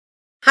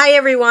Hi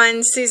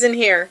everyone, Susan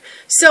here.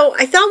 So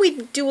I thought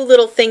we'd do a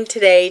little thing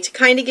today to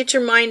kind of get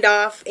your mind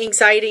off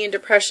anxiety and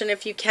depression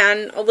if you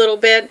can a little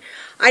bit.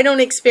 I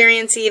don't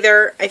experience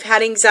either. I've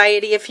had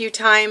anxiety a few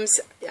times.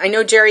 I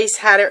know Jerry's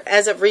had it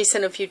as of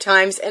recent a few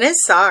times, and it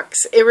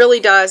sucks. It really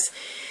does.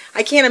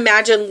 I can't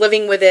imagine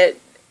living with it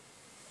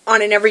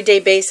on an everyday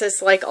basis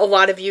like a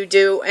lot of you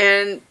do,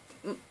 and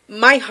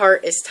my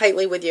heart is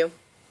tightly with you.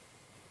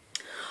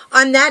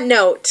 On that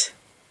note,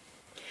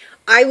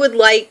 I would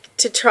like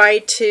to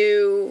try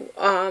to,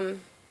 and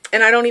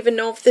I don't even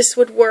know if this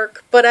would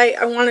work, but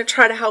I want to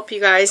try to help you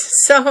guys.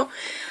 So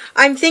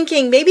I'm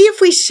thinking maybe if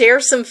we share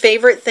some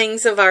favorite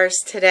things of ours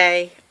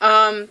today,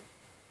 kind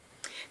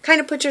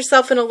of put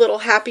yourself in a little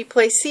happy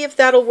place. See if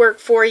that'll work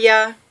for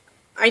you.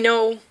 I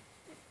know,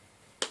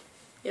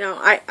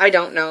 I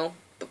don't know.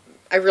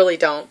 I really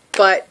don't.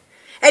 But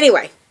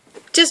anyway,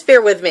 just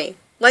bear with me.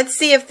 Let's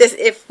see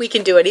if we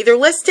can do it. Either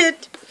list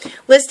it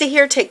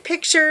here, take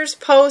pictures,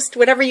 post,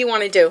 whatever you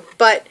want to do.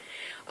 But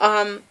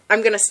I'm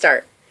going to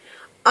start.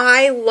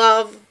 I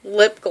love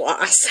lip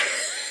gloss.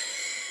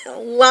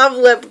 Love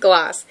lip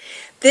gloss.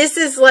 This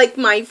is like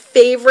my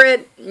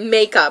favorite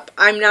makeup.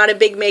 I'm not a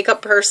big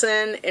makeup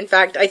person. In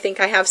fact, I think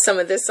I have some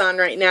of this on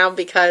right now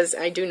because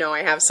I do know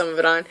I have some of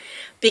it on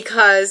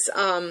because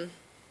I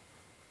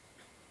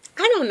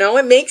don't know,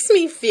 it makes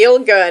me feel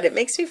good. It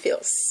makes me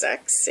feel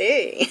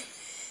sexy.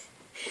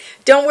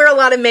 Don't wear a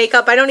lot of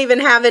makeup. I don't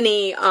even have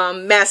any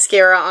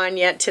mascara on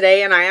yet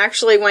today, and I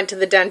actually went to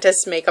the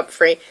dentist makeup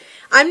free.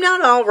 I'm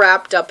not all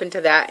wrapped up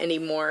into that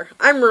anymore.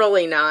 I'm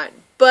really not.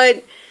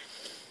 But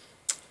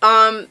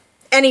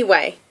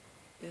anyway,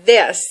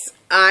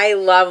 I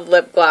love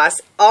lip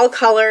gloss. All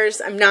colors.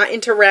 I'm not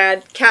into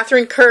red.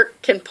 Catherine Kirk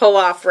can pull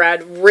off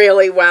red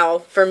really well.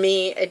 For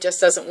me, it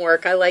just doesn't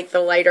work. I like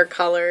the lighter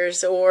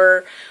colors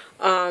or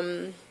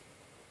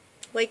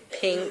like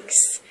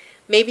pinks,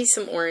 maybe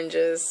some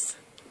oranges.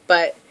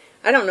 But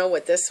I don't know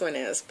what this one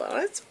is, but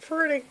it's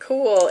pretty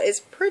cool. It's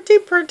pretty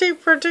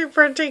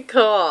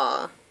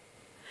cool.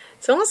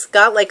 It's almost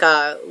got like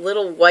a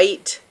little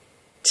white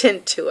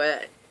tint to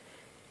it.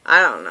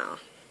 I don't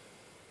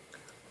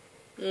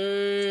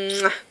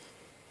know.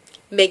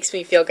 Makes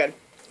me feel good.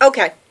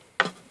 Okay.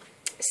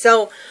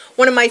 So,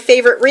 one of my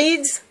favorite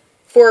reads,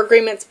 Four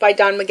Agreements by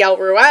Don Miguel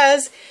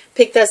Ruiz.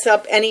 Pick this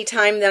up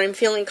anytime that I'm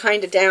feeling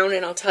kind of down,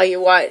 and I'll tell you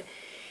what.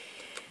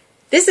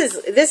 This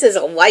is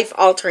a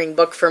life-altering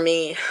book for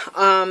me.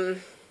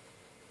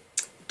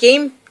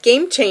 Game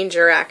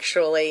changer,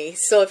 actually.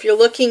 So if you're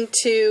looking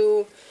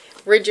to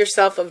rid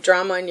yourself of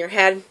drama in your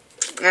head,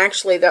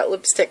 actually that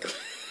lipstick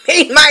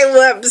made my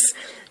lips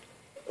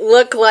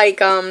look like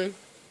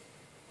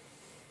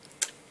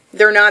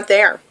they're not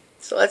there.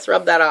 So let's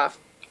rub that off.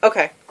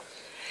 Okay.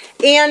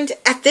 And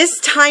at this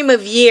time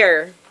of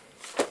year,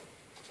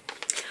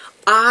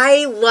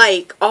 I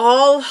like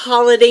all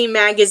holiday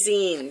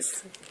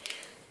magazines.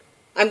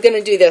 I'm going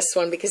to do this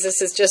one because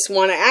this is just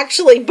one. I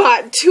actually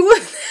bought two of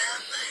them.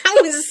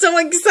 I was so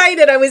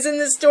excited. I was in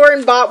the store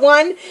and bought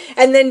one.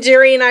 And then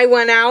Jerry and I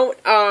went out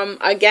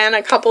again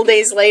a couple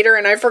days later.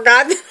 And I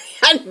forgot that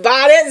I had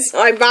bought it. So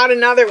I bought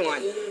another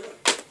one.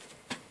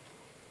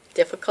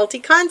 Difficulty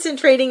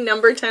concentrating,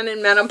 number 10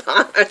 in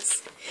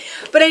menopause.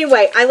 But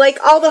anyway, I like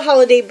all the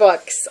holiday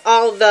books.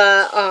 All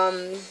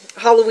the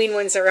Halloween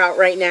ones are out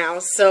right now.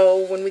 So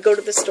when we go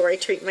to the store, I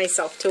treat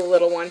myself to a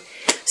little one.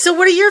 So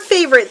what are your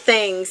favorite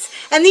things?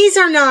 And these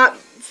are not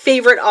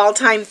favorite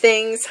all-time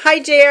things. Hi,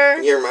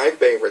 Jer. You're my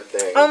favorite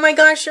thing. Oh my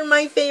gosh, you're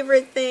my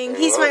favorite thing.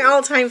 He's my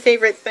all-time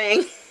favorite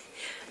thing.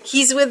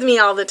 He's with me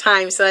all the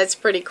time, so that's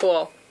pretty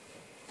cool.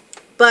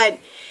 But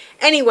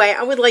anyway,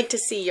 I would like to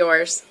see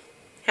yours.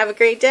 Have a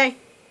great day.